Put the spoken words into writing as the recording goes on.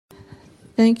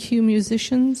Thank you,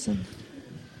 musicians.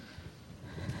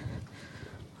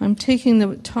 I'm taking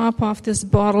the top off this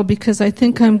bottle because I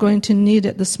think I'm going to need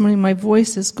it this morning. My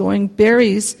voice is going.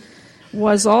 Barry's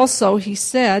was also, he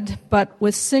said, but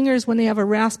with singers, when they have a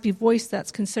raspy voice,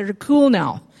 that's considered cool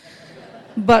now.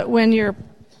 But when you're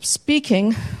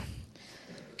speaking,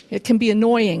 it can be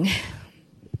annoying,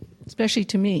 especially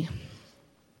to me.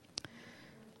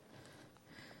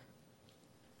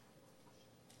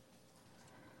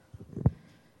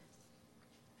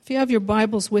 If you have your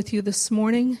Bibles with you this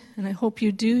morning, and I hope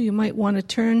you do, you might want to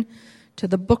turn to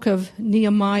the book of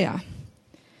Nehemiah.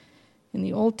 In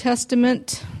the Old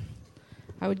Testament,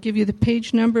 I would give you the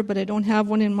page number, but I don't have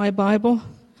one in my Bible,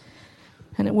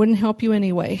 and it wouldn't help you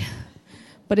anyway.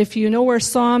 But if you know where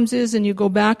Psalms is and you go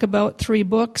back about 3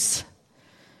 books,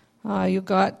 you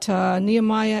got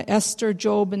Nehemiah, Esther,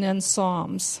 Job, and then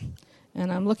Psalms.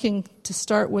 And I'm looking to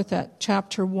start with at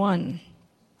chapter 1.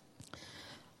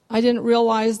 I didn't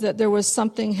realize that there was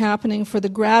something happening for the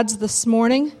grads this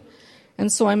morning, and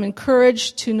so I'm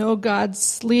encouraged to know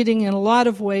God's leading in a lot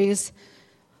of ways.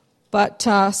 But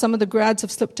some of the grads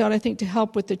have slipped out, I think, to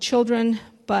help with the children.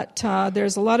 But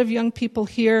there's a lot of young people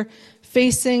here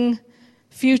facing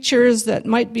futures that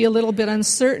might be a little bit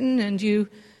uncertain, and you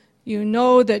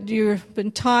know that you've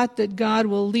been taught that God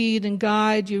will lead and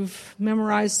guide. You've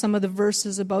memorized some of the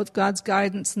verses about God's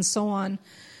guidance and so on.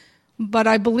 But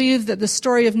I believe that the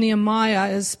story of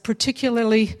Nehemiah is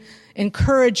particularly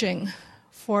encouraging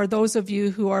for those of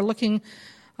you who are looking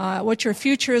what your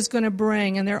future is going to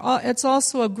bring. And it's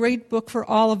also a great book for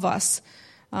all of us,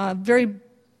 a very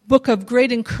book of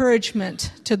great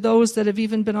encouragement to those that have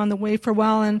even been on the way for a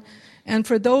while, and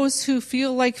for those who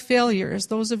feel like failures,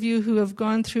 those of you who have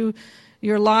gone through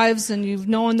your lives and you've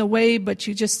known the way, but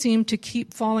you just seem to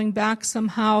keep falling back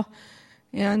somehow.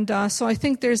 And so I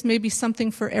think there's maybe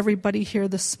something for everybody here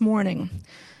this morning.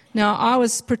 Now, I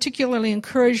was particularly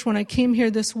encouraged when I came here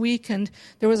this week, and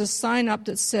there was a sign up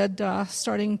that said,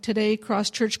 starting today,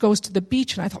 Cross Church goes to the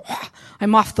beach, and I thought, oh,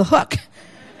 I'm off the hook.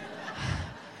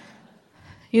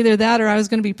 Either that or I was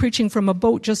going to be preaching from a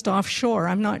boat just offshore.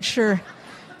 I'm not sure.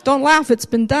 Don't laugh, it's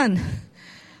been done.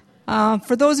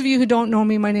 For those of you who don't know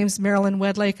me, my name's Marilyn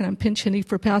Wedlake, and I'm pinch hitting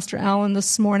for Pastor Allen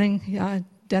this morning.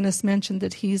 Dennis mentioned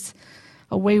that he's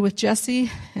away with Jesse,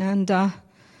 and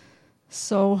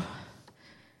so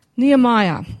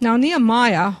Nehemiah. Now,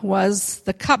 Nehemiah was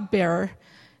the cupbearer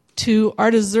to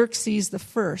Artaxerxes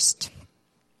I.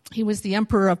 He was the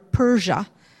emperor of Persia,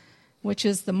 which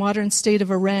is the modern state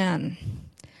of Iran.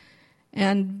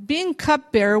 And being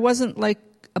cupbearer wasn't like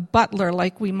a butler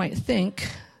like we might think,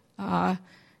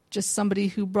 just somebody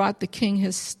who brought the king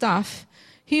his stuff.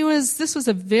 This was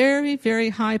a very, very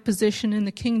high position in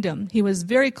the kingdom. He was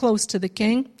very close to the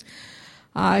king.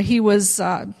 He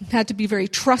had to be a very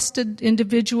trusted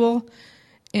individual.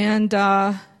 And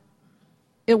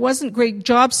it wasn't great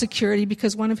job security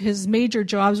because one of his major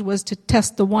jobs was to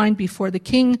test the wine before the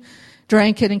king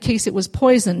drank it in case it was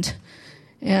poisoned.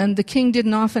 And the king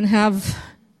didn't often have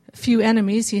a few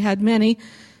enemies. He had many.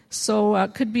 So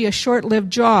it could be a short-lived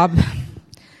job.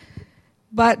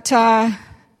 But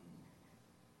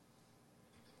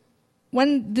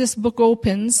when this book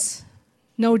opens,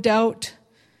 no doubt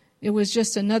it was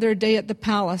just another day at the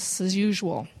palace as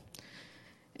usual.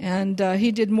 And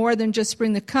he did more than just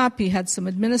bring the cup. He had some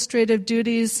administrative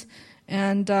duties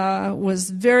and was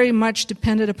very much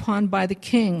depended upon by the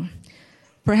king.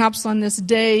 Perhaps on this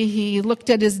day he looked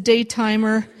at his day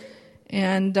timer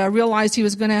and realized he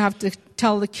was going to have to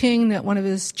tell the king that one of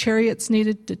his chariots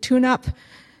needed to tune up.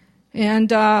 And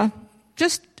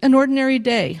just an ordinary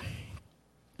day.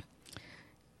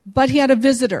 But he had a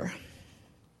visitor,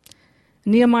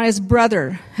 Nehemiah's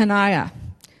brother, Hananiah,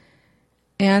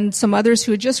 and some others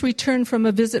who had just returned from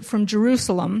a visit from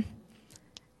Jerusalem.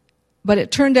 But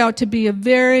it turned out to be a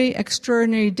very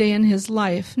extraordinary day in his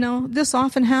life. Now, this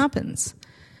often happens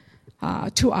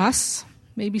to us.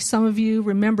 Maybe some of you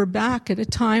remember back at a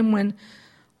time when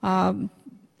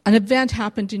an event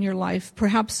happened in your life,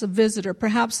 perhaps a visitor,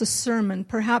 perhaps a sermon,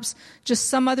 perhaps just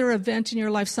some other event in your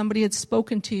life, somebody had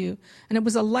spoken to you, and it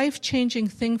was a life-changing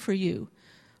thing for you,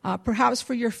 perhaps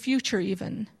for your future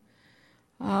even.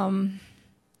 And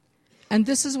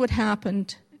this is what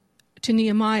happened to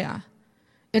Nehemiah.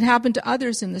 It happened to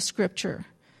others in the scripture.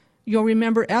 You'll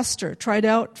remember Esther tried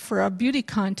out for a beauty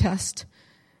contest,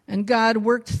 and God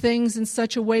worked things in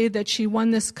such a way that she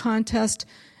won this contest,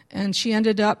 and she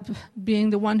ended up being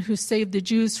the one who saved the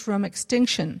Jews from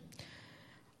extinction.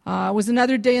 It was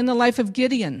another day in the life of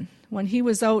Gideon, when he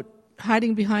was out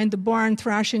hiding behind the barn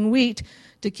thrashing wheat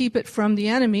to keep it from the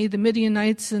enemy, the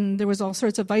Midianites, and there was all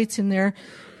sorts of ites in there.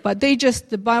 But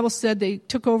the Bible said they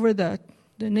took over the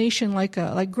nation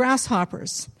like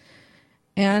grasshoppers.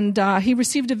 And he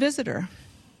received a visitor.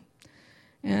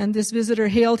 And this visitor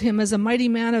hailed him as a mighty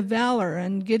man of valor.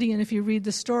 And Gideon, if you read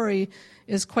the story,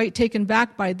 is quite taken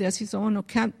back by this. He said, oh, no,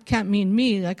 can't mean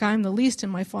me. Like, I'm the least in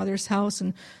my father's house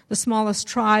and the smallest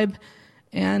tribe.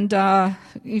 And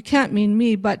you can't mean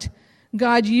me. But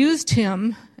God used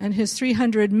him and his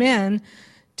 300 men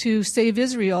to save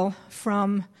Israel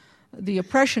from the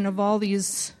oppression of all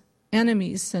these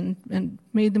enemies and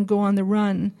made them go on the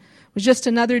run. It was just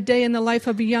another day in the life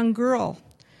of a young girl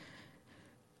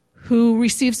who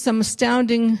received some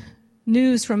astounding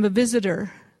news from a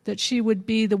visitor that she would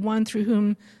be the one through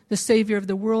whom the Savior of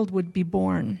the world would be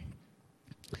born.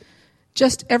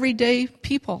 Just everyday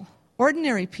people,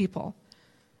 ordinary people,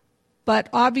 but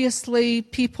obviously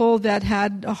people that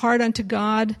had a heart unto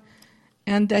God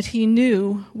and that he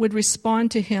knew would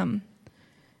respond to him.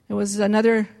 It was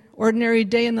another ordinary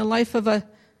day in the life of a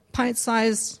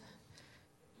pint-sized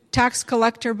tax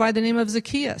collector by the name of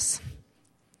Zacchaeus.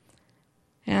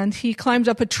 And he climbed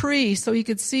up a tree so he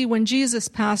could see when Jesus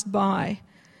passed by.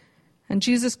 And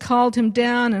Jesus called him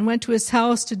down and went to his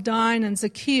house to dine, and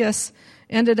Zacchaeus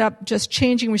ended up just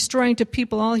changing, restoring to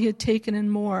people all he had taken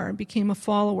and more, and became a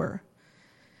follower.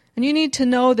 And you need to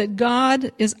know that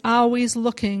God is always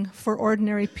looking for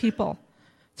ordinary people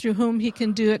through whom he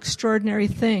can do extraordinary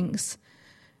things.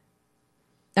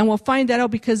 And we'll find that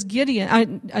out because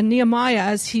Nehemiah,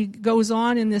 as he goes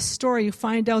on in this story, you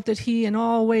find out that he in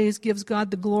all ways gives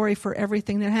God the glory for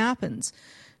everything that happens.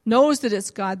 Knows that it's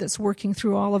God that's working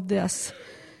through all of this.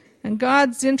 And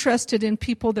God's interested in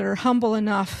people that are humble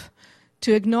enough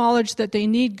to acknowledge that they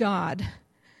need God.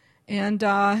 And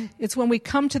it's when we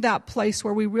come to that place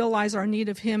where we realize our need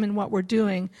of him and what we're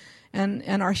doing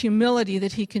and our humility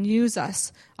that he can use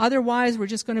us. Otherwise, we're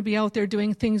just going to be out there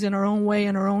doing things in our own way,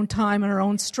 in our own time, in our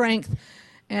own strength.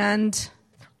 And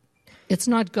it's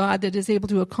not God that is able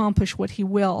to accomplish what he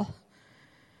will.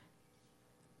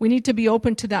 We need to be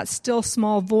open to that still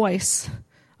small voice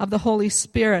of the Holy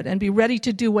Spirit and be ready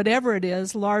to do whatever it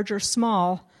is, large or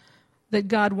small, that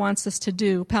God wants us to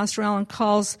do. Pastor Allen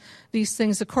calls these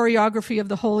things the choreography of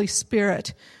the Holy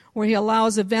Spirit, where he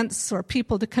allows events or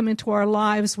people to come into our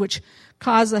lives which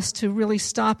cause us to really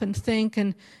stop and think,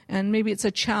 and maybe it's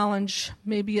a challenge,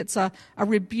 maybe it's a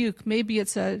rebuke, maybe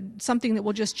it's something that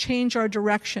will just change our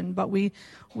direction, but we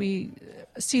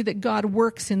see that God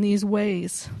works in these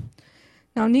ways.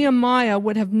 Now, Nehemiah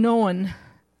would have known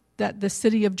that the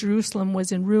city of Jerusalem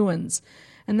was in ruins,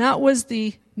 and that was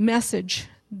the message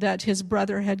that his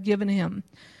brother had given him,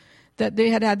 that they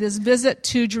had this visit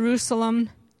to Jerusalem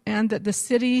and that the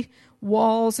city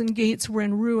walls and gates were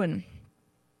in ruin.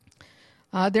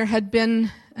 There had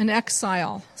been an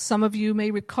exile. Some of you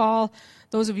may recall,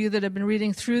 those of you that have been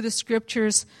reading through the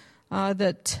scriptures,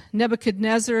 that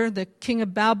Nebuchadnezzar, the king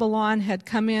of Babylon, had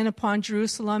come in upon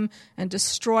Jerusalem and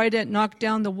destroyed it, knocked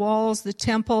down the walls, the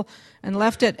temple, and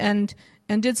left it, and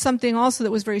did something also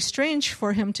that was very strange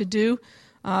for him to do.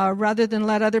 Rather than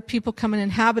let other people come and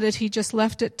inhabit it, he just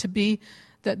left it to be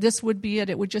that this would be it.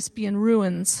 It would just be in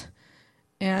ruins.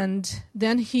 And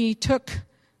then he took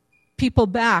people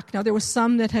back. Now, there were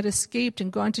some that had escaped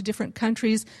and gone to different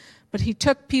countries, but he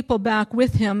took people back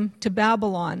with him to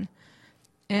Babylon.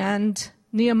 And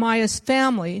Nehemiah's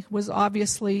family was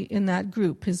obviously in that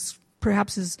group,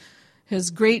 perhaps his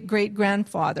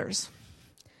great-great-grandfathers.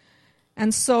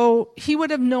 And so he would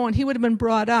have known, he would have been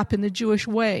brought up in the Jewish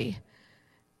way.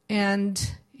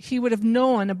 And he would have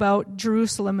known about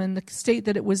Jerusalem and the state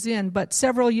that it was in. But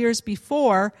several years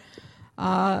before,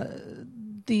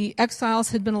 the exiles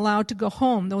had been allowed to go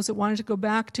home. Those that wanted to go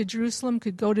back to Jerusalem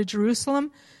could go to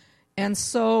Jerusalem. And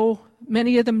so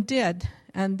many of them did.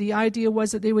 And the idea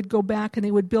was that they would go back and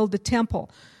they would build the temple,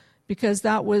 because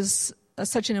that was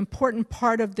such an important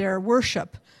part of their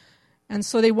worship. And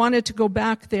so they wanted to go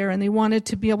back there, and they wanted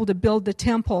to be able to build the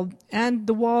temple and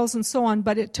the walls and so on,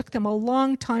 but it took them a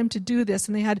long time to do this,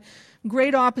 and they had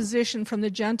great opposition from the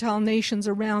Gentile nations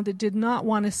around that did not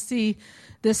want to see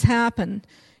this happen.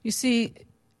 You see,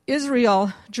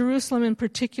 Israel, Jerusalem in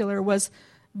particular, was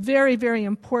very, very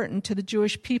important to the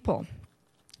Jewish people.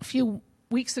 A few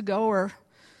weeks ago or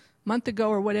month ago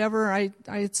or whatever, I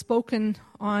had spoken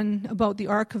about the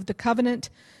Ark of the Covenant,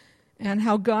 and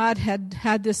how God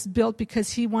had this built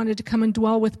because he wanted to come and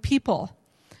dwell with people.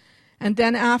 And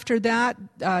then after that,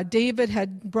 David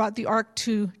had brought the ark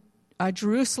to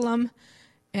Jerusalem,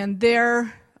 and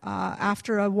there,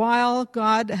 after a while,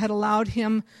 God had allowed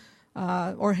him,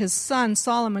 or his son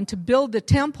Solomon, to build the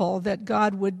temple that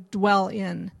God would dwell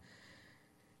in.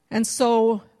 And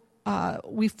so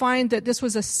we find that this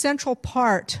was a central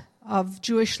part of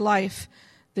Jewish life.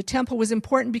 The temple was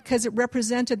important because it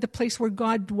represented the place where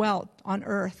God dwelt on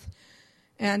earth.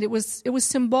 And it was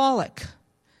symbolic.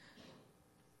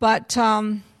 But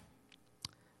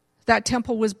that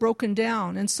temple was broken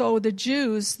down. And so the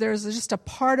Jews, there's just a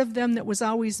part of them that was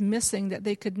always missing, that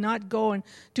they could not go and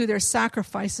do their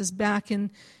sacrifices back in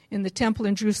the temple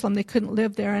in Jerusalem. They couldn't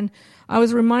live there. And I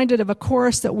was reminded of a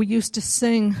chorus that we used to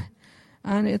sing,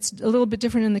 and it's a little bit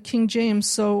different in the King James,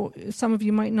 so some of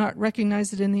you might not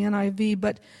recognize it in the NIV,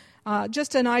 but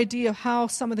just an idea of how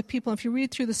some of the people, if you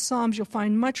read through the Psalms, you'll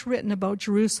find much written about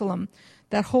Jerusalem,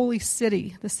 that holy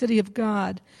city, the city of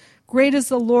God. Great is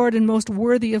the Lord and most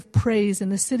worthy of praise in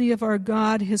the city of our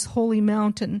God, his holy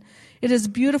mountain. It is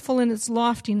beautiful in its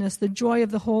loftiness, the joy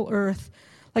of the whole earth.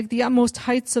 Like the utmost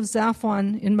heights of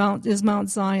Zaphon is Mount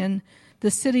Zion,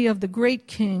 the city of the great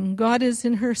king. God is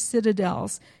in her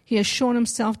citadels. He has shown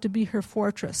himself to be her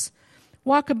fortress.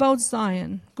 Walk about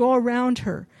Zion, go around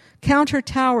her, count her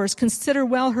towers, consider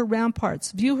well her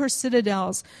ramparts, view her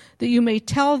citadels, that you may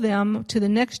tell them to the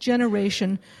next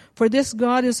generation, for this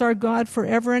God is our God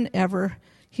forever and ever.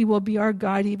 He will be our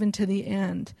God even to the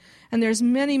end. And there's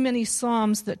many, many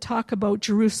Psalms that talk about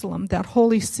Jerusalem, that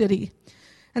holy city.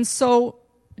 And so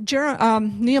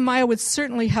Nehemiah would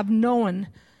certainly have known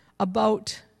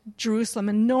about Jerusalem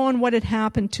and known what had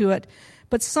happened to it.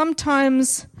 But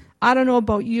sometimes, I don't know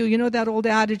about you, you know that old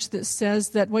adage that says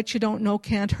that what you don't know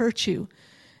can't hurt you.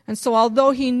 And so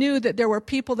although he knew that there were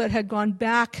people that had gone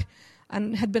back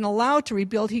and had been allowed to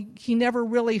rebuild, he never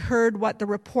really heard what the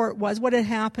report was, what had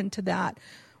happened to that,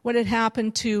 what had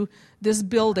happened to this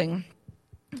building.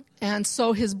 And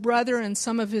so his brother and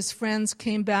some of his friends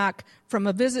came back from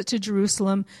a visit to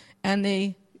Jerusalem, and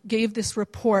they gave this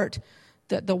report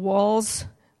that the walls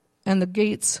and the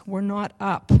gates were not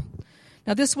up.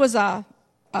 Now, this was a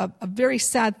very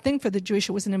sad thing for the Jewish.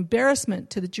 It was an embarrassment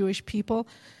to the Jewish people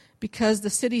because the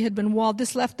city had been walled.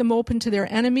 This left them open to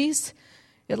their enemies.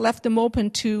 It left them open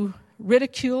to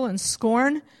ridicule and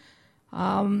scorn.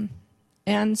 And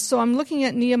so I'm looking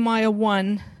at Nehemiah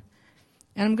 1,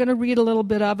 and I'm going to read a little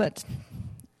bit of it.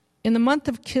 In the month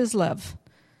of Kislev.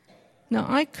 Now,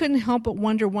 I couldn't help but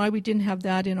wonder why we didn't have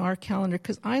that in our calendar,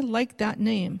 because I liked that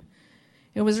name.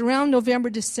 It was around November,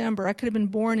 December. I could have been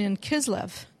born in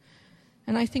Kislev.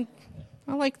 And I think,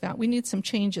 I like that. We need some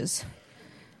changes.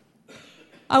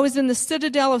 I was in the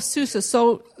citadel of Susa.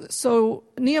 So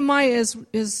Nehemiah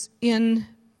is in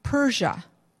Persia,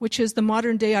 which is the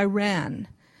modern-day Iran.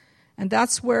 And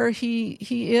that's where he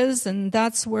is, and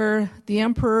that's where the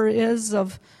emperor is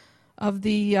of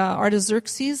the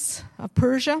Artaxerxes of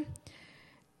Persia.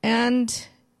 And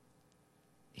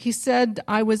he said,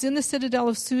 I was in the citadel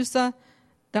of Susa.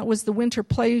 That was the winter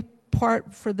play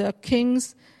part for the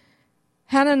kings.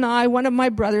 Hanani, one of my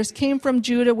brothers, came from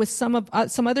Judah with some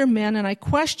other men, and I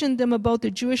questioned them about the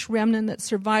Jewish remnant that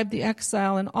survived the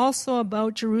exile and also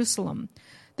about Jerusalem.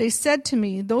 They said to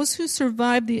me, those who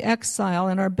survived the exile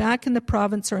and are back in the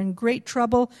province are in great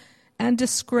trouble and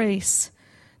disgrace.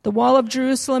 The wall of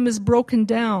Jerusalem is broken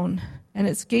down, and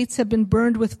its gates have been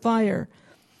burned with fire.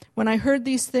 When I heard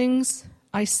these things,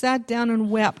 I sat down and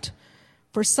wept.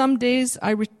 For some days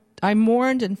I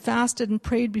mourned and fasted and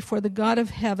prayed before the God of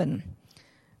heaven.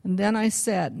 And then I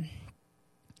said,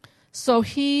 so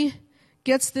he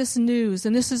gets this news,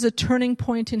 and this is a turning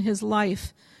point in his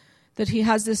life, that he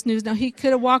has this news. Now, he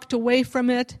could have walked away from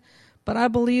it, but I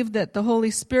believe that the Holy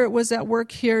Spirit was at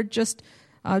work here just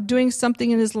doing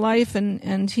something in his life,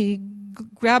 and he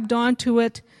grabbed onto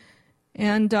it.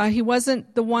 And he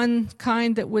wasn't the one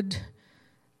kind that would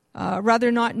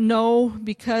rather not know,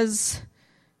 because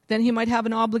then he might have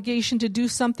an obligation to do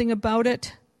something about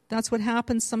it. That's what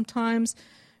happens sometimes.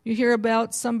 You hear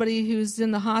about somebody who's in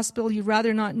the hospital, you'd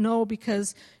rather not know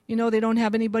because you know they don't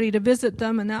have anybody to visit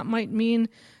them, and that might mean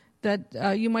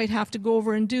that you might have to go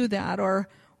over and do that. Or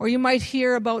you might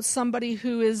hear about somebody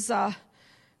who is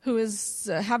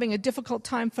having a difficult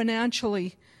time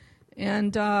financially,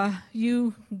 and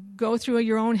you go through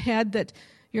your own head that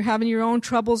you're having your own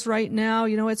troubles right now,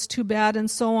 you know, it's too bad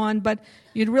and so on, but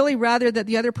you'd really rather that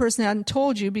the other person hadn't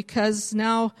told you, because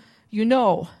now you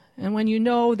know. And when you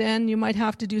know, then you might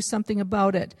have to do something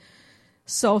about it.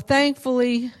 So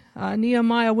thankfully,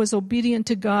 Nehemiah was obedient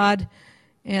to God,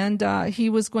 and he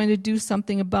was going to do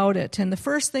something about it. And the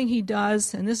first thing he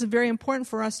does, and this is very important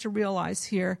for us to realize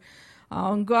here,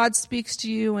 when God speaks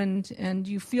to you and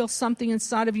you feel something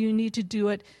inside of you need to do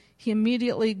it, he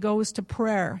immediately goes to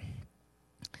prayer.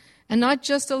 And not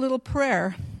just a little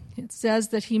prayer. It says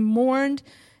that he mourned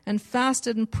and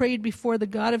fasted and prayed before the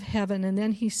God of heaven. And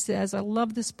then he says, I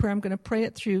love this prayer. I'm going to pray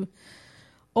it through.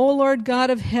 O Lord God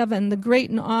of heaven, the great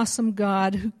and awesome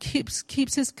God who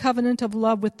keeps his covenant of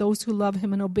love with those who love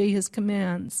him and obey his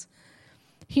commands.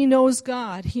 He knows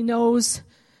God. He knows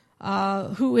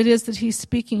who it is that he's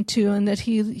speaking to, and that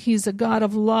he's a God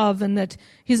of love, and that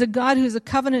he's a God who's a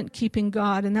covenant-keeping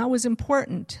God. And that was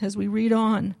important as we read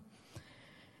on.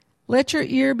 Let your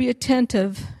ear be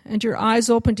attentive and your eyes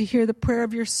open to hear the prayer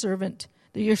of your servant,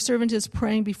 that your servant is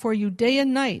praying before you day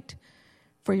and night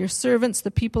for your servants,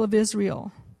 the people of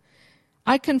Israel.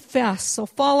 I confess, so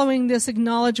following this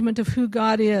acknowledgement of who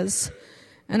God is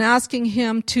and asking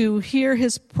him to hear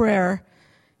his prayer,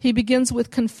 he begins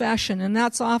with confession, and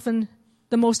that's often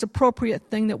the most appropriate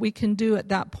thing that we can do at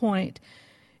that point,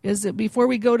 is that before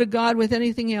we go to God with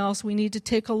anything else, we need to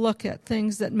take a look at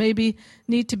things that maybe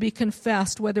need to be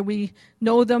confessed, whether we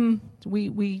know them.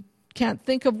 We can't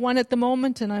think of one at the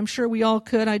moment, and I'm sure we all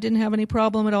could. I didn't have any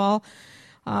problem at all.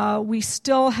 We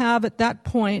still have at that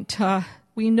point,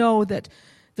 we know that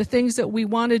the things that we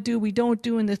want to do, we don't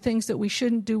do, and the things that we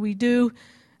shouldn't do, we do,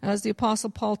 as the Apostle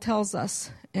Paul tells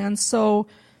us. And so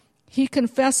he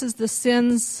confesses the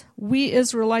sins, we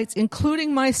Israelites,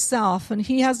 including myself, and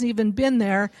he hasn't even been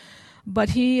there, but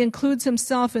he includes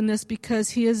himself in this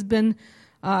because he has been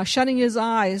shutting his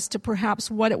eyes to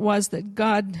perhaps what it was that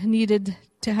God needed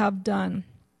to have done.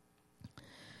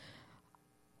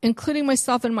 Including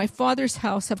myself and my father's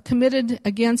house, have committed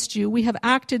against you. We have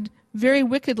acted very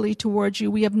wickedly towards you.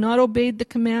 We have not obeyed the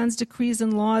commands, decrees,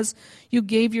 and laws you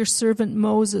gave your servant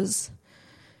Moses.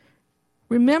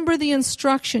 Remember the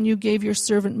instruction you gave your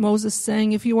servant Moses,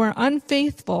 saying, if you are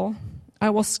unfaithful, I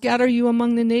will scatter you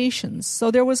among the nations.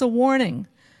 So there was a warning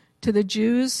to the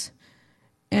Jews,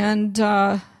 and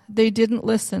they didn't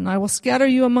listen. I will scatter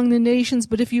you among the nations,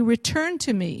 but if you return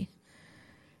to me,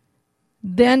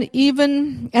 then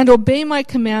even, and obey my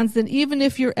commands, then even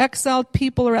if your exiled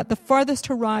people are at the farthest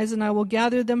horizon, I will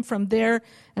gather them from there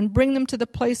and bring them to the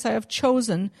place I have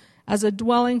chosen as a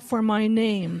dwelling for my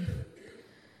name.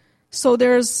 So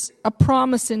there's a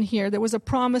promise in here. There was a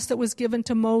promise that was given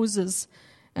to Moses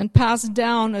and passed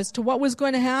down as to what was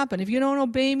going to happen. If you don't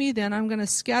obey me, then I'm going to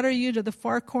scatter you to the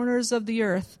far corners of the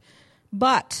earth.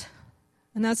 But,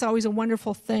 and that's always a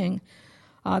wonderful thing,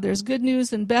 there's good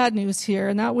news and bad news here,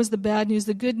 and that was the bad news.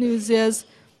 The good news is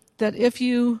that if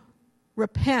you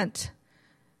repent,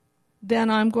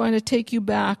 then I'm going to take you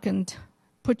back and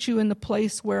put you in the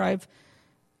place where I've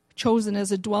chosen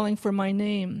as a dwelling for my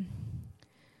name.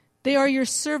 They are your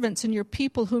servants and your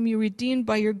people whom you redeemed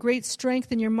by your great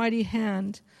strength and your mighty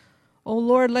hand. O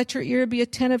Lord, let your ear be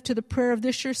attentive to the prayer of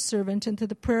this your servant and to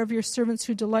the prayer of your servants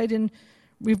who delight in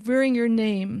revering your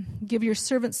name. Give your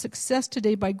servant success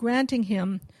today by granting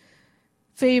him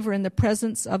favor in the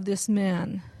presence of this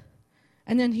man.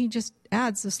 And then he just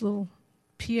adds this little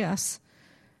P.S.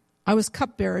 I was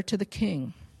cupbearer to the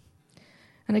king.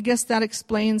 And I guess that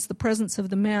explains the presence of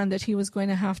the man that he was going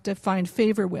to have to find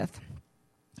favor with.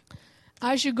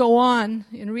 As you go on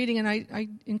in reading, and I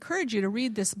encourage you to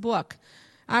read this book.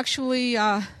 Actually,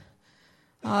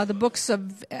 the books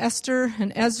of Esther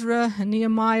and Ezra and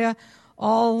Nehemiah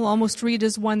all almost read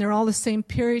as one. They're all the same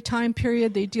time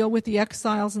period. They deal with the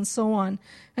exiles and so on.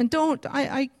 And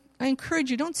I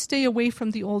encourage you, don't stay away from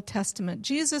the Old Testament.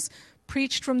 Jesus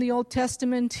preached from the Old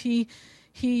Testament. He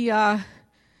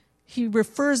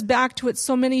refers back to it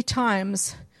so many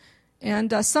times.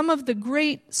 And some of the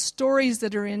great stories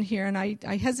that are in here, and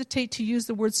I hesitate to use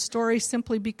the word story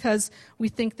simply because we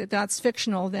think that that's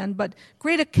fictional then, but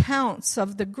great accounts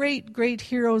of the great, great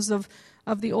heroes of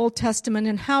the Old Testament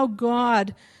and how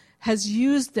God has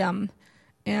used them.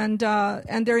 And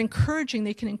they're encouraging.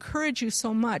 They can encourage you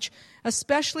so much,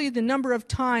 especially the number of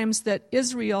times that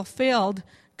Israel failed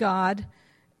God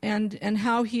and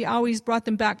how he always brought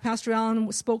them back. Pastor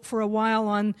Allen spoke for a while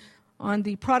on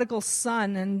the prodigal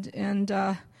son, and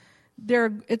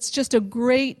it's just a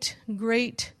great,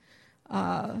 great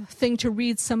thing to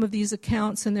read some of these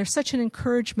accounts, and they're such an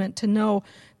encouragement to know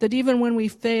that even when we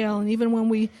fail, and even when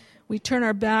we turn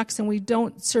our backs and we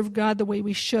don't serve God the way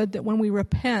we should, that when we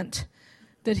repent,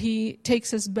 that he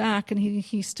takes us back and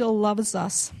he still loves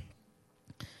us.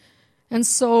 And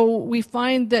so we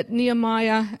find that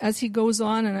Nehemiah, as he goes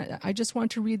on, and I just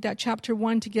want to read that chapter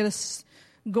 1 to get us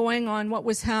going on what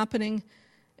was happening.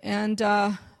 And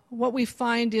what we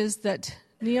find is that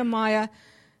Nehemiah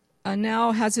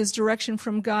now has his direction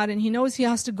from God, and he knows he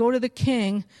has to go to the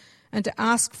king and to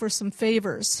ask for some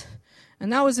favors.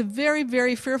 And that was a very,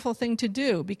 very fearful thing to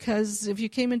do, because if you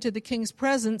came into the king's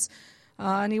presence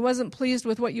and he wasn't pleased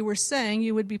with what you were saying,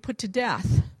 you would be put to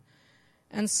death.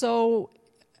 And so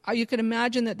you could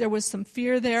imagine that there was some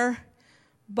fear there,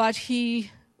 but he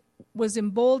was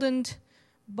emboldened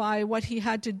by what he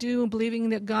had to do, believing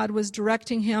that God was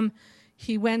directing him,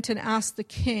 he went and asked the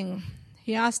king.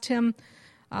 He asked him,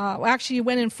 actually he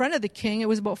went in front of the king. It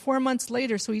was about 4 months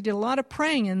later, so he did a lot of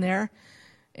praying in there.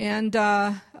 And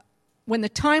when the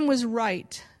time was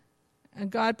right, and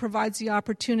God provides the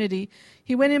opportunity,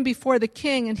 he went in before the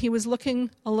king, and he was looking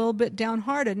a little bit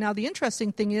downhearted. Now, the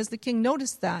interesting thing is the king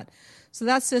noticed that. So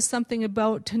that says something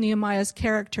about Nehemiah's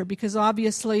character, because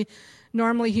obviously,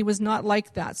 normally he was not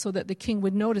like that, so that the king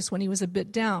would notice when he was a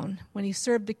bit down. When he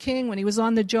served the king, when he was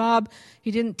on the job,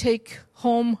 he didn't take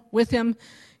home with him.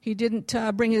 He didn't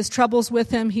bring his troubles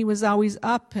with him. He was always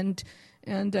up and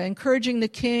encouraging the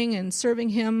king and serving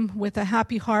him with a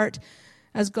happy heart,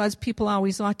 as God's people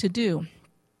always ought to do.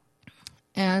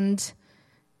 And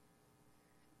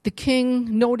the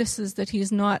king notices that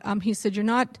he's not, he said, you're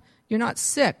not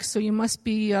sick, so you must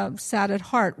be sad at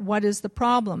heart. What is the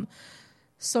problem?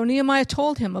 So Nehemiah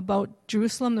told him about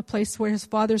Jerusalem, the place where his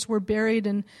fathers were buried,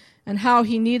 and how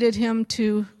he needed him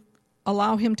to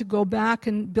allow him to go back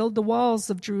and build the walls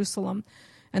of Jerusalem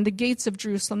and the gates of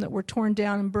Jerusalem that were torn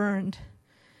down and burned.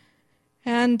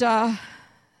 And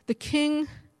the king,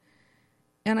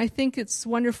 and I think it's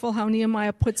wonderful how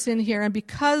Nehemiah puts in here, and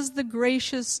because the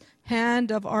gracious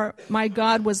hand of my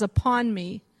God was upon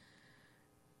me,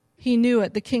 he knew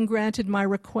it. The king granted my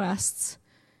requests.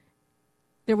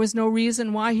 There was no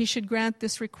reason why he should grant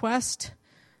this request,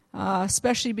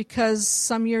 especially because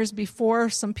some years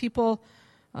before, some people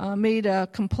made a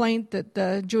complaint that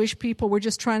the Jewish people were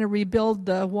just trying to rebuild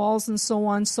the walls and so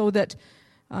on, so that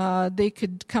they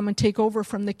could come and take over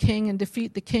from the king and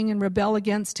defeat the king and rebel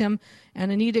against him.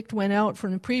 And an edict went out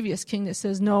from the previous king that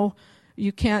says, no,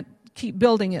 you can't keep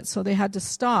building it. So they had to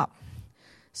stop.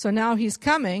 So now he's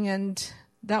coming, and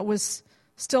that was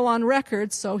still on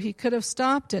record, so he could have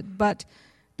stopped it. But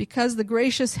because the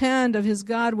gracious hand of his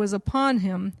God was upon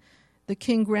him, the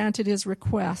king granted his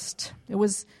request.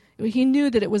 He knew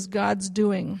that it was God's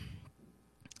doing.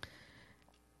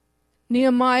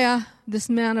 Nehemiah, this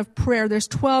man of prayer, there's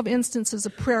 12 instances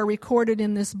of prayer recorded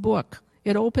in this book.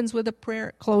 It opens with a prayer,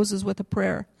 it closes with a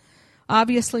prayer.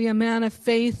 Obviously a man of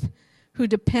faith who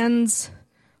depends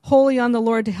wholly on the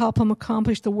Lord to help him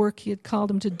accomplish the work he had called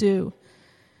him to do.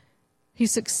 He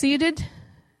succeeded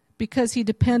because he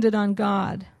depended on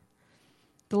God.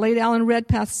 The late Alan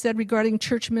Redpath said regarding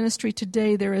church ministry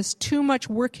today, there is too much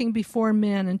working before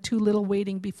men and too little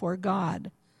waiting before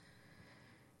God.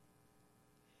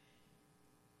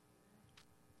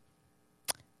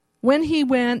 When he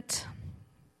went,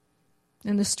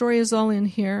 and the story is all in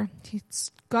here, he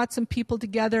got some people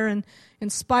together and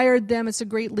inspired them. It's a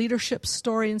great leadership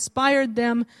story. Inspired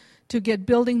them to get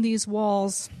building these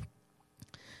walls.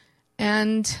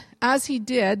 And as he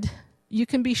did, you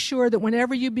can be sure that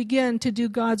whenever you begin to do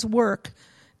God's work,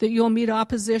 that you'll meet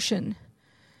opposition.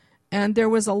 And there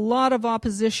was a lot of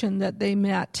opposition that they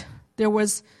met. There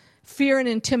was fear and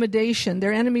intimidation.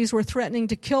 Their enemies were threatening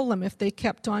to kill them if they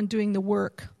kept on doing the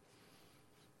work.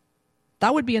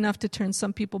 That would be enough to turn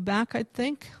some people back, I'd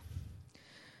think.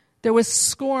 There was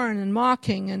scorn and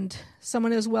mocking, and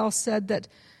someone as well said that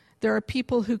there are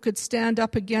people who could stand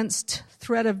up against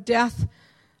threat of death,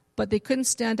 but they couldn't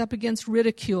stand up against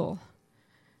ridicule.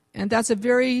 And that's a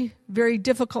very, very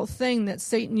difficult thing that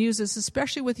Satan uses,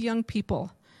 especially with young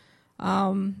people,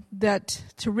 that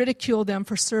to ridicule them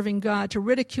for serving God, to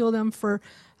ridicule them for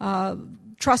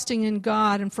trusting in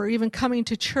God, and for even coming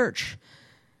to church.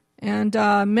 And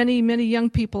many, many young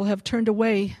people have turned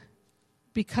away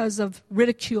because of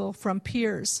ridicule from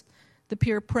peers, the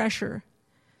peer pressure.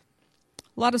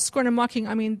 A lot of scorn and mocking.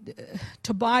 I mean,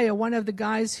 Tobiah, one of the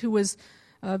guys who was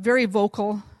very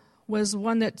vocal, was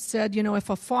one that said, if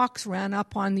a fox ran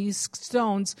up on these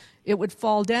stones, it would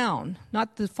fall down.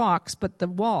 Not the fox, but the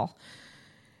wall.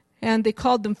 And they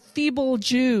called them feeble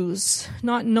Jews,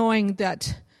 not knowing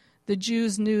that the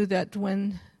Jews knew that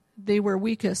when they were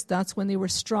weakest, that's when they were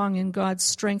strong in God's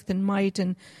strength and might.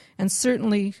 And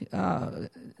certainly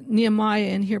Nehemiah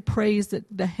in here prays that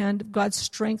the hand of God's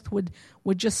strength would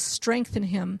just strengthen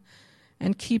him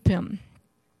and keep him.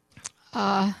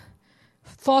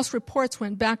 False reports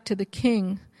went back to the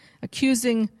king,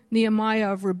 accusing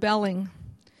Nehemiah of rebelling.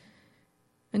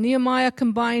 And Nehemiah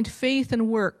combined faith and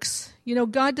works.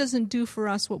 God doesn't do for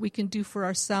us what we can do for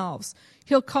ourselves.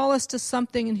 He'll call us to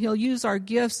something, and he'll use our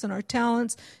gifts and our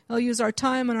talents. He'll use our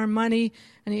time and our money,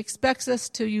 and he expects us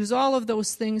to use all of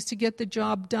those things to get the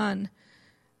job done.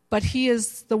 But he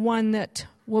is the one that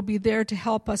will be there to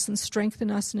help us and strengthen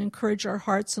us and encourage our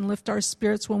hearts and lift our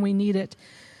spirits when we need it.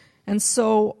 And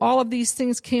so all of these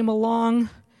things came along,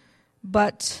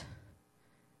 but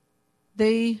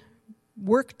they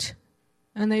worked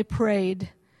and they prayed.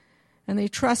 and they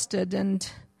trusted. And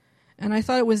I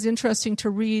thought it was interesting to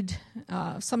read,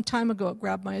 some time ago it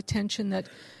grabbed my attention,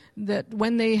 that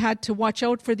when they had to watch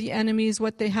out for the enemies,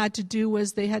 what they had to do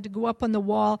was they had to go up on the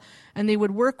wall, and they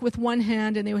would work with one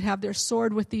hand, and they would have their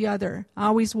sword with the other,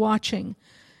 always watching.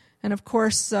 And of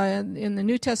course, in the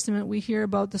New Testament, we hear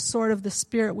about the sword of the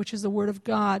Spirit, which is the Word of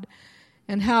God,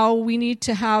 and how we need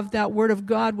to have that Word of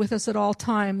God with us at all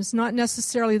times. Not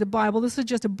necessarily the Bible. This is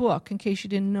just a book, in case you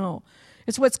didn't know.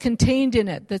 It's what's contained in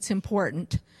it that's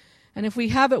important. And if we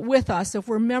have it with us, if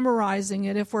we're memorizing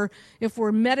it, if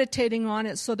we're meditating on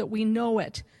it so that we know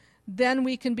it, then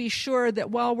we can be sure that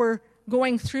while we're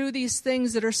going through these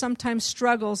things that are sometimes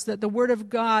struggles, that the Word of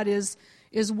God is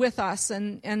with us,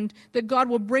 and that God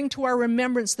will bring to our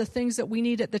remembrance the things that we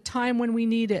need at the time when we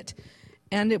need it,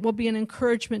 and it will be an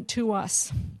encouragement to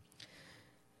us.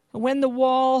 When the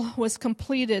wall was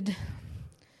completed,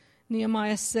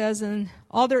 Nehemiah says, and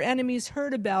all their enemies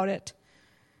heard about it,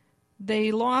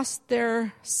 they lost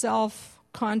their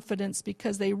self-confidence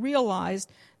because they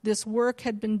realized this work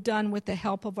had been done with the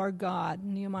help of our God.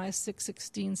 Nehemiah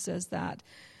 6:16 says that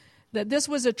this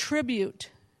was a tribute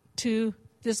to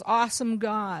this awesome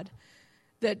God,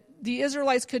 that the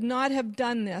Israelites could not have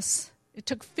done this. It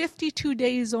took 52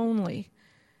 days only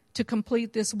to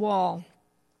complete this wall,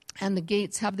 and the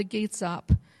gates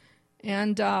up.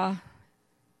 And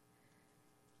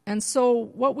so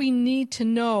what we need to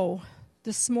know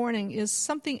this morning is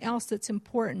something else that's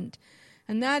important,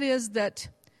 and that is that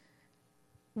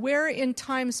where in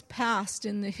times past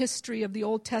in the history of the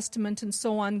Old Testament and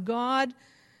so on, God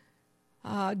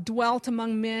dwelt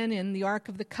among men in the Ark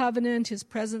of the Covenant, his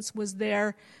presence was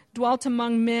there, dwelt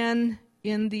among men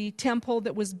in the temple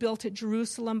that was built at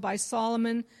Jerusalem by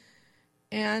Solomon,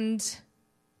 and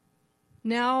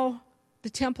now the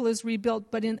temple is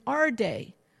rebuilt. But in our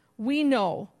day, we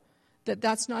know that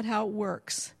that's not how it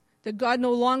works. That God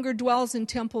no longer dwells in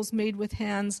temples made with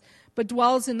hands, but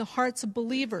dwells in the hearts of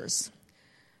believers,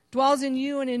 dwells in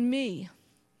you and in me.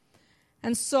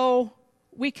 And so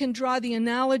we can draw the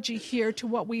analogy here to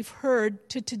what we've heard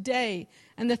to today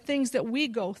and the things that we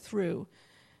go through.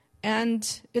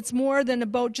 And it's more than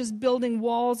about just building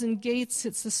walls and gates.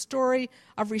 It's the story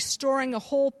of restoring a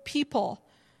whole people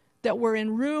that were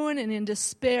in ruin and in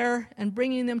despair and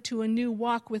bringing them to a new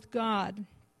walk with God.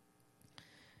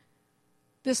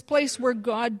 This place where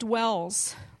God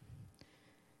dwells,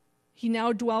 he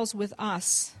now dwells with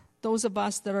us, those of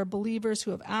us that are believers who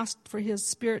have asked for his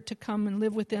Spirit to come and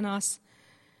live within us.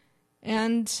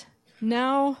 And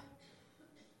now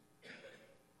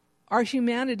our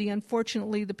humanity,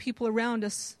 unfortunately, the people around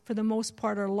us, for the most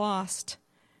part, are lost.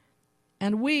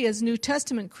 And we, as New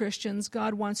Testament Christians,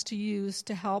 God wants to use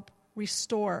to help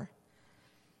restore.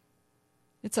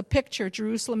 It's a picture,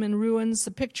 Jerusalem in ruins,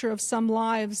 a picture of some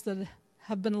lives that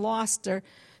have been lost.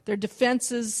 Their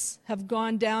defenses have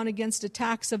gone down against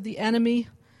attacks of the enemy,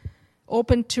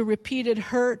 open to repeated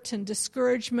hurt and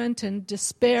discouragement and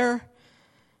despair.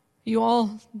 You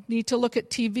all need to look at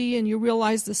TV and you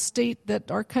realize the state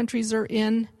that our countries are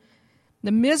in,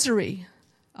 the misery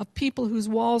of people whose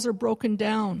walls are broken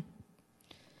down.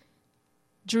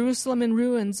 Jerusalem in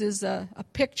ruins is a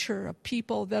picture of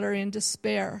people that are in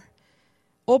despair,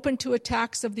 open to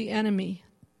attacks of the enemy.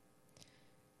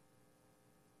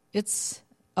 It's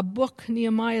a book,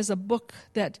 Nehemiah is a book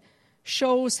that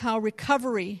shows how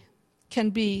recovery can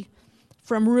be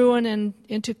from ruin and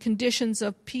into conditions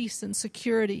of peace and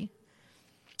security.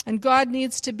 And God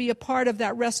needs to be a part of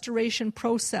that restoration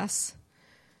process.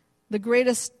 The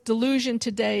greatest delusion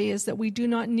today is that we do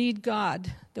not need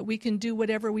God, that we can do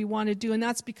whatever we want to do, and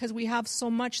that's because we have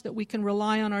so much that we can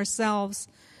rely on ourselves.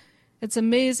 It's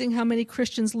amazing how many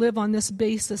Christians live on this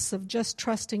basis of just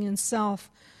trusting in self,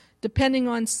 depending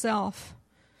on self.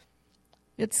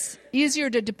 It's easier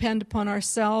to depend upon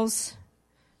ourselves,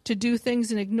 to do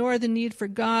things and ignore the need for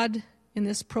God in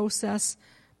this process,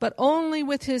 but only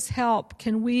with his help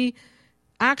can we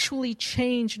actually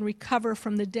change and recover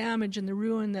from the damage and the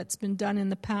ruin that's been done in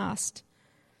the past.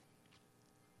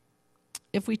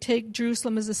 If we take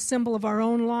Jerusalem as a symbol of our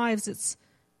own lives,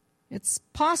 it's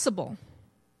possible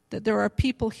that there are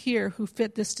people here who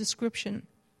fit this description.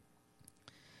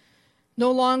 No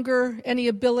longer any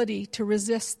ability to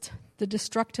resist the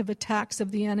destructive attacks of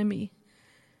the enemy.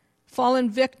 Fallen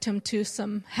victim to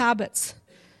some habits,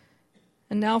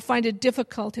 and now find it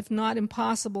difficult, if not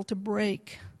impossible, to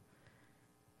break.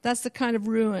 That's the kind of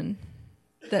ruin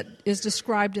that is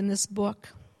described in this book.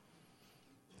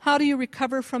 How do you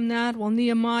recover from that? Well,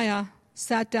 Nehemiah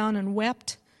sat down and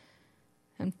wept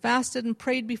and fasted and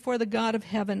prayed before the God of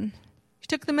heaven. He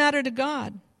took the matter to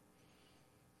God.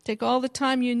 Take all the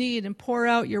time you need and pour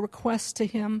out your requests to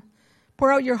him.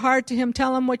 Pour out your heart to him.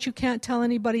 Tell him what you can't tell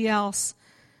anybody else.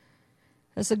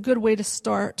 That's a good way to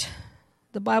start.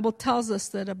 The Bible tells us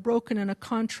that a broken and a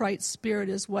contrite spirit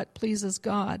is what pleases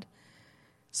God.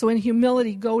 So in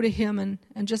humility, go to him and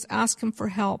just ask him for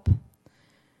help.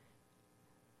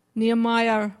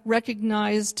 Nehemiah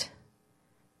recognized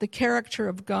the character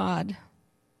of God,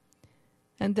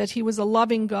 and that he was a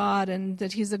loving God, and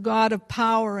that he's a God of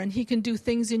power, and he can do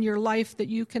things in your life that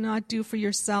you cannot do for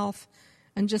yourself,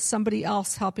 and just somebody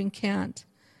else helping can't.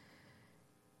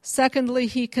 Secondly,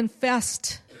 he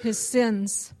confessed his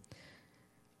sins.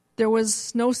 There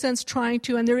was no sense trying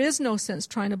to, and there is no sense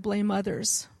trying to blame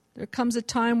others. There comes a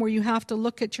time where you have to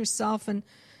look at yourself and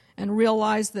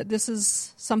realize that this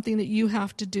is something that you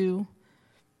have to do.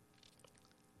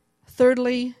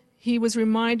 Thirdly, he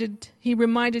reminded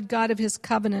God of his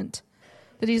covenant,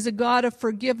 that he's a God of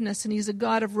forgiveness and he's a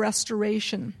God of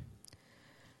restoration.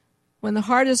 When the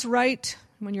heart is right,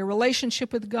 when your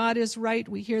relationship with God is right,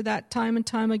 we hear that time and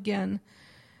time again,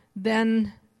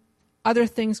 then other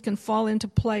things can fall into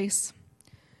place.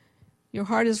 Your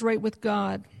heart is right with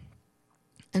God.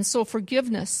 And so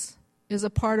forgiveness is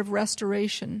a part of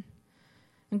restoration.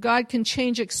 And God can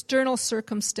change external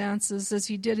circumstances, as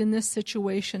he did in this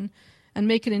situation, and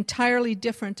make it entirely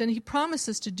different. And he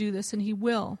promises to do this, and he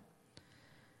will.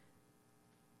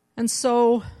 And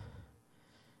so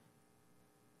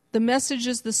the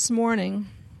messages this morning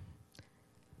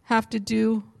have to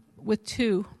do with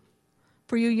two.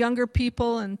 For you younger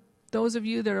people and those of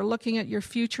you that are looking at your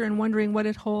future and wondering what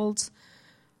it holds,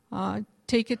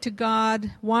 take it to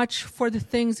God. Watch for the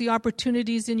things, the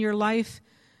opportunities in your life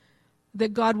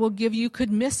that God will give you. You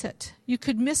could miss it. You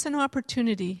could miss an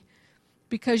opportunity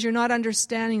because you're not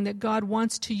understanding that God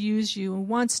wants to use you and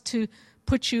wants to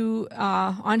put you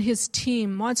on his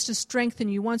team, wants to strengthen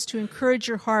you, wants to encourage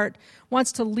your heart,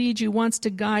 wants to lead you, wants to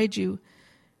guide you.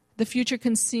 The future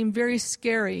can seem very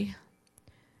scary,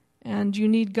 and you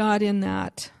need God in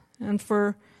that. And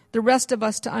for the rest of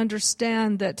us to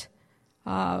understand that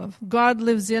God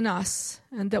lives in us,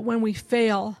 and that when we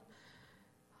fail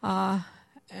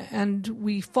and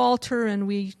we falter and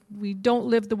we don't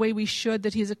live the way we should,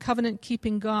 that he's a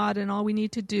covenant-keeping God, and all we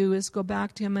need to do is go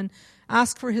back to him and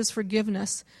ask for his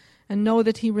forgiveness and know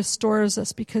that he restores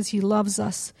us because he loves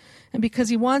us and because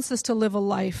he wants us to live a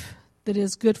life that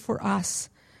is good for us.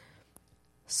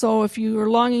 So if you are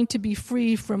longing to be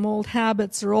free from old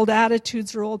habits or old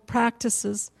attitudes or old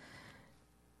practices,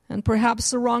 and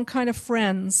perhaps the wrong kind of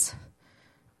friends,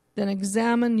 then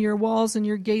examine your walls and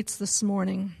your gates this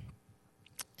morning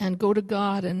and go to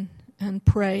God and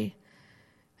pray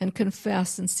and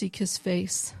confess and seek his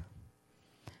face.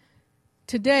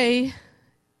 Today,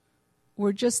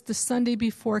 we're just the Sunday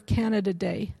before Canada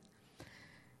Day,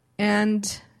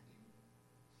 and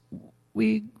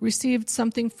we received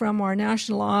something from our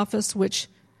national office which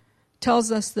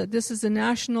tells us that this is a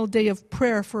national day of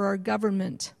prayer for our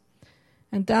government.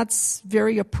 And that's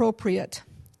very appropriate,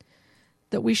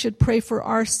 that we should pray for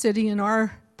our city and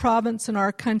our province and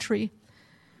our country,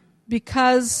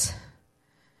 because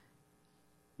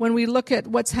when we look at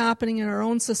what's happening in our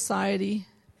own society,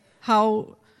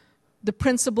 how the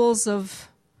principles of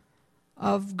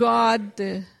God,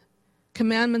 the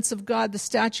commandments of God, the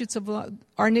statutes of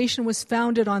our nation was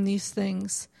founded on these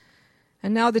things.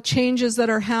 And now the changes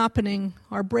that are happening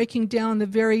are breaking down the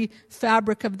very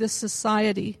fabric of this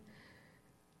society.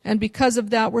 And because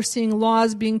of that, we're seeing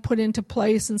laws being put into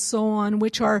place and so on,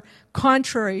 which are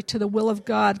contrary to the will of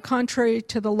God, contrary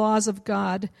to the laws of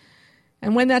God.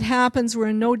 And when that happens, we're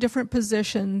in no different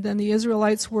position than the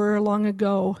Israelites were long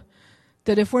ago.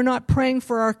 That if we're not praying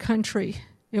for our country,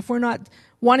 if we're not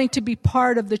wanting to be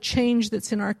part of the change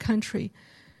that's in our country,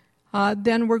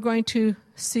 then we're going to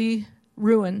see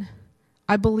ruin.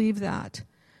 I believe that.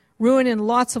 Ruin in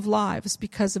lots of lives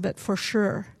because of it, for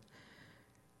sure.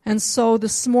 And so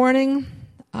this morning,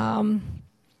 on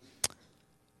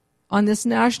this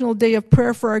National Day of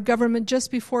Prayer for our government, just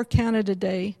before Canada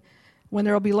Day, when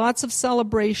there will be lots of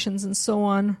celebrations and so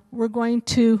on, we're going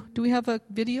to... Do we have a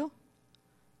video?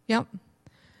 Yep.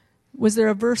 Was there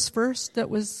a verse first that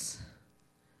was...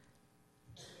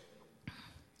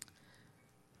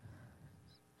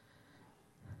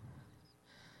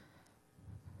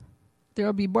 There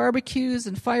will be barbecues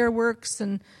and fireworks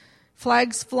and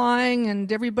flags flying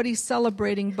and everybody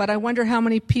celebrating, but I wonder how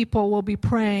many people will be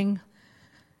praying.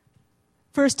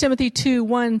 1 Timothy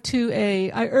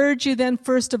 2:1-2a. I urge you then,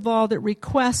 first of all, that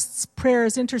requests,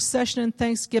 prayers, intercession, and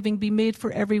thanksgiving be made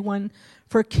for everyone,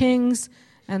 for kings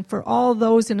and for all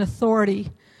those in authority.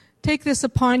 Take this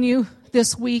upon you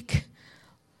this week.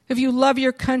 If you love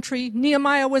your country,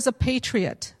 Nehemiah was a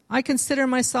patriot. I consider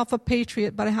myself a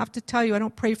patriot, but I have to tell you, I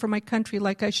don't pray for my country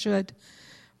like I should.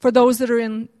 For those that are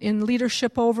in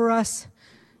leadership over us,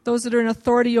 those that are in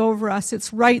authority over us,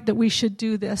 it's right that we should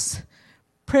do this.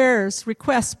 Prayers,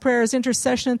 requests, prayers,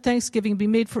 intercession, and thanksgiving be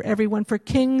made for everyone, for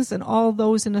kings and all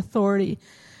those in authority.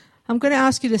 I'm going to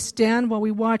ask you to stand while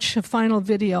we watch a final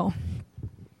video.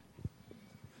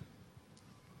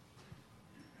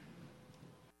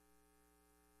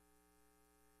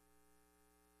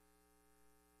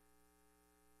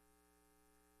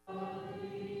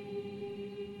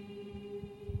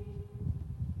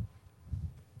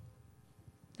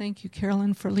 Thank you,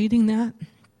 Carolyn, for leading that.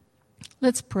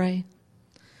 Let's pray.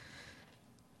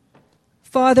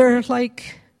 Father,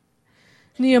 like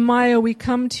Nehemiah, we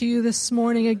come to you this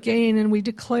morning again and we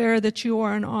declare that you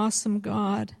are an awesome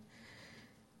God.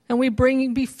 And we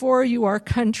bring before you our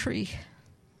country.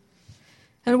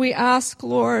 And we ask,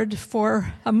 Lord,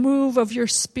 for a move of your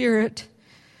Spirit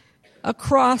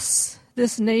across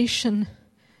this nation.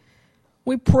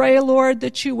 We pray, Lord,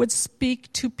 that you would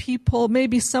speak to people,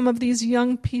 maybe some of these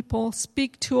young people,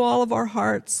 speak to all of our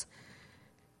hearts.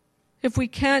 If we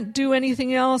can't do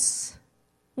anything else,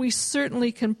 we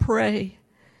certainly can pray.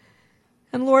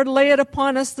 And Lord, lay it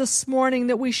upon us this morning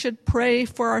that we should pray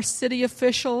for our city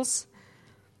officials.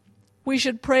 We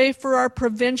should pray for our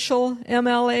provincial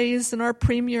MLAs and our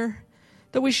premier.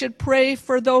 That we should pray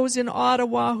for those in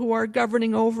Ottawa who are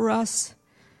governing over us.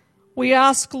 We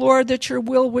ask, Lord, that your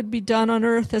will would be done on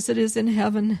earth as it is in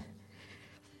heaven.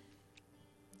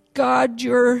 God,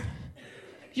 your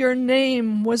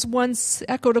name was once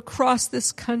echoed across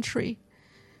this country.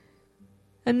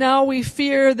 And now we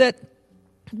fear that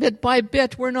bit by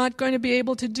bit we're not going to be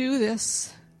able to do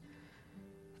this.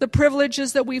 The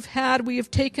privileges that we've had, we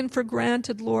have taken for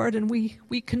granted, Lord, and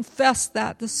we confess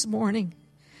that this morning.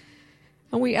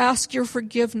 And we ask your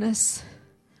forgiveness.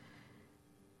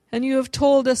 And you have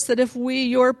told us that if we,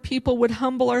 your people, would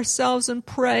humble ourselves and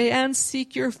pray and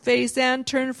seek your face and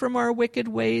turn from our wicked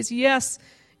ways, yes,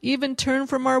 even turn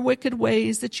from our wicked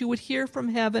ways, that you would hear from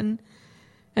heaven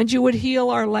and you would heal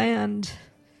our land.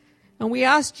 And we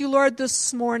ask you, Lord,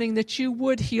 this morning that you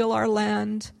would heal our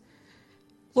land.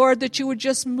 Lord, that you would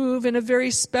just move in a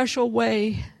very special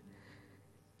way.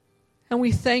 And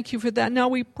we thank you for that. Now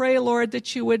we pray, Lord,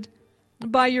 that you would,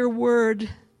 by your word,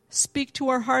 speak to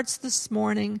our hearts this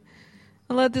morning.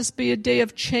 And let this be a day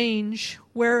of change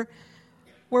where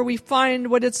we find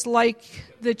what it's like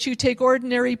that you take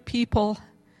ordinary people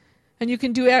and you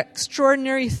can do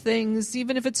extraordinary things,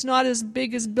 even if it's not as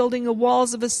big as building the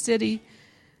walls of a city,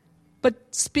 but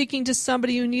speaking to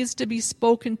somebody who needs to be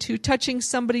spoken to, touching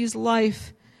somebody's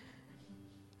life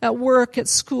at work, at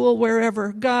school,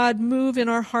 wherever. God, move in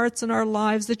our hearts and our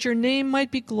lives that your name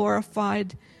might be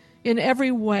glorified in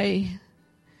every way.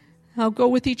 I'll go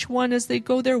with each one as they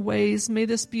go their ways. May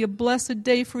this be a blessed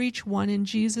day for each one. In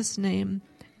Jesus' name,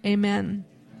 amen.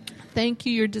 Thank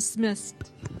you. You're dismissed.